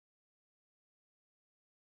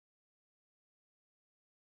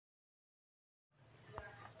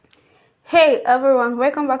Hey everyone,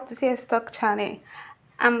 welcome back to CS Talk channel.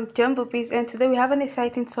 I'm John Bupis and today we have an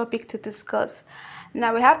exciting topic to discuss.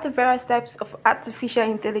 Now we have the various types of artificial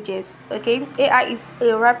intelligence. Okay, AI is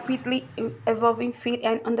a rapidly evolving field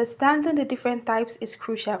and understanding the different types is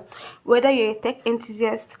crucial. Whether you're a tech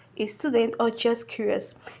enthusiast, a student or just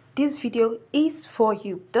curious, this video is for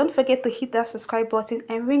you. Don't forget to hit that subscribe button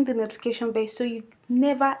and ring the notification bell so you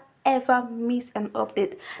never ever miss an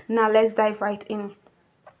update. Now let's dive right in.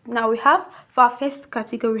 Now we have for our first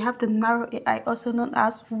category, we have the narrow AI, also known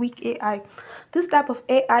as weak AI. This type of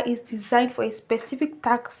AI is designed for a specific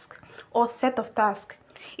task or set of tasks.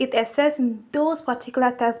 It excels in those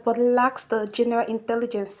particular tasks but lacks the general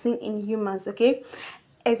intelligence seen in humans, okay?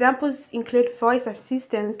 Examples include voice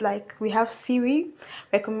assistants like we have Siri,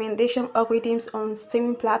 recommendation algorithms on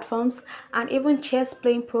streaming platforms, and even chess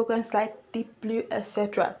playing programs like Deep Blue,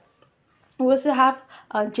 etc. We also have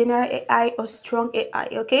general AI or strong AI.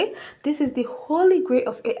 Okay, this is the holy grail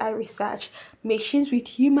of AI research. Machines with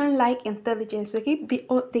human-like intelligence. Okay,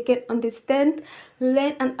 they can understand,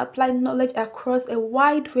 learn, and apply knowledge across a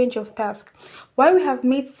wide range of tasks. While we have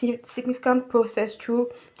made significant progress through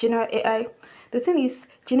general AI, the thing is,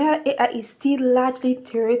 general AI is still largely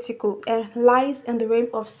theoretical and lies in the realm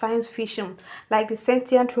of science fiction, like the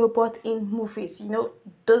sentient robot in movies. You know,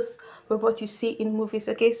 those robots you see in movies.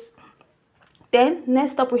 Okay, then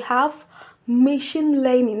next up we have machine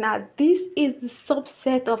learning. Now this is the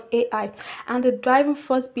subset of AI and the driving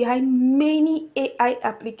force behind many AI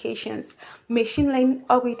applications. Machine learning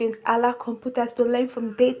algorithms allow computers to learn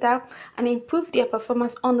from data and improve their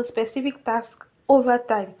performance on a specific task over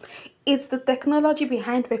time. It's the technology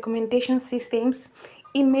behind recommendation systems,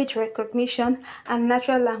 image recognition, and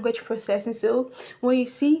natural language processing. So when you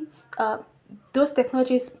see those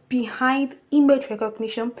technologies behind image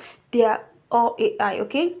recognition, they are all AI.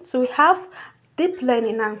 Okay, so we have deep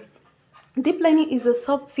learning now. Deep learning is a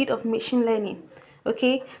subfield of machine learning.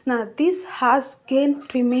 Okay, now this has gained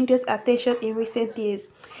tremendous attention in recent years.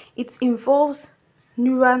 It involves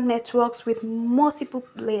neural networks with multiple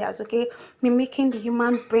layers, okay, mimicking the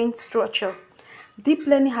human brain structure. Deep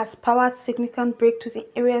learning has powered significant breakthroughs in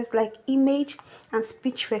areas like image and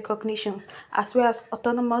speech recognition, as well as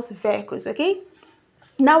autonomous vehicles. Okay,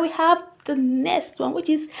 now we have the next one, which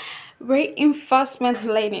is reinforcement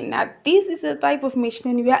learning. Now this is a type of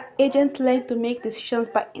machine learning where agents learn to make decisions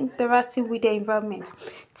by interacting with their environment.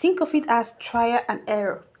 Think of it as trial and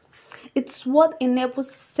error. It's what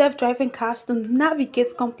enables self-driving cars to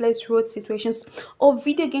navigate complex road situations or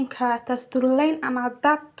video game characters to learn and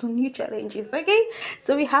adapt to new challenges. Okay,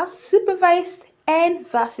 so we have supervised and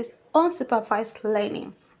versus unsupervised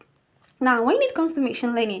learning. Now, when it comes to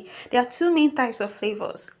machine learning, there are two main types of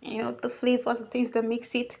flavors. You know, the flavors, the things that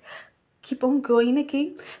makes it keep on going.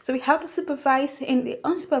 Okay, so we have the supervised and the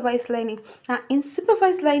unsupervised learning. Now, in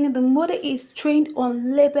supervised learning, the model is trained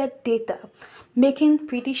on labeled data, making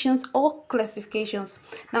predictions or classifications.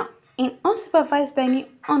 Now, in unsupervised learning,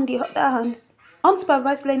 on the other hand,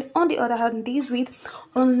 unsupervised learning, on the other hand, deals with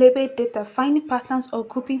unlabeled data, finding patterns or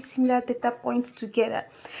grouping similar data points together.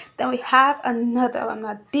 Then we have another one.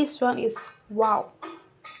 Now, this one is wow,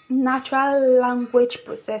 natural language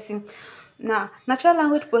processing. Now, natural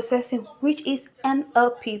language processing, which is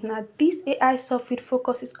NLP. Now, this AI software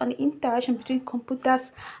focuses on the interaction between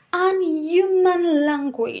computers and human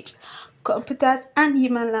language. Computers and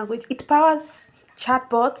human language. It powers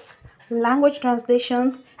chatbots, language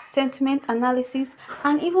translation, sentiment analysis,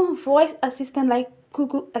 and even voice assistant like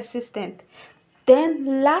Google Assistant.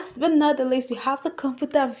 Then, last but not the least, we have the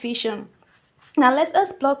computer vision. Now let's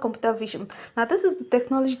explore computer vision. Now this is the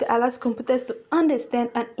technology that allows computers to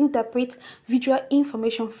understand and interpret visual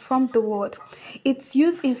information from the world. It's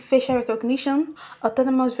used in facial recognition,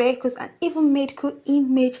 autonomous vehicles, and even medical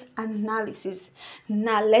image analysis.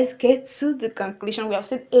 Now let's get to the conclusion. We have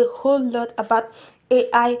said a whole lot about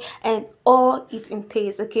AI and all it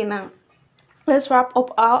entails. Okay, now let's wrap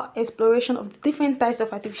up our exploration of the different types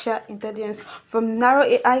of artificial intelligence, from narrow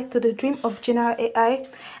AI to the dream of general AI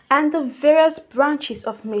and the various branches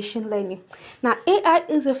of machine learning. Now, AI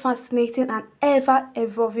is a fascinating and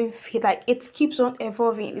ever-evolving field. Like, it keeps on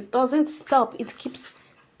evolving. It doesn't stop. It keeps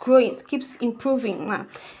growing. It keeps improving. Now,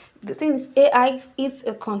 the thing is, AI is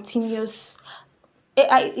a continuous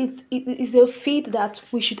AI. It is a field that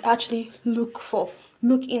we should actually look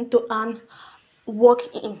into, and work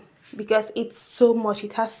in, because it's so much,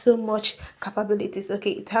 it has so much capabilities.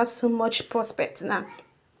 Okay, it has so much prospects. Now,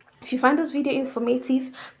 if you find this video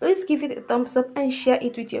informative, please give it a thumbs up and share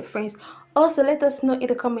it with your friends. Also, let us know in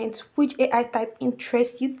the comments which AI type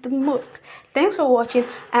interests you the most. Thanks for watching,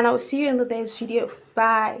 and I will see you in the next video.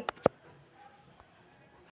 Bye.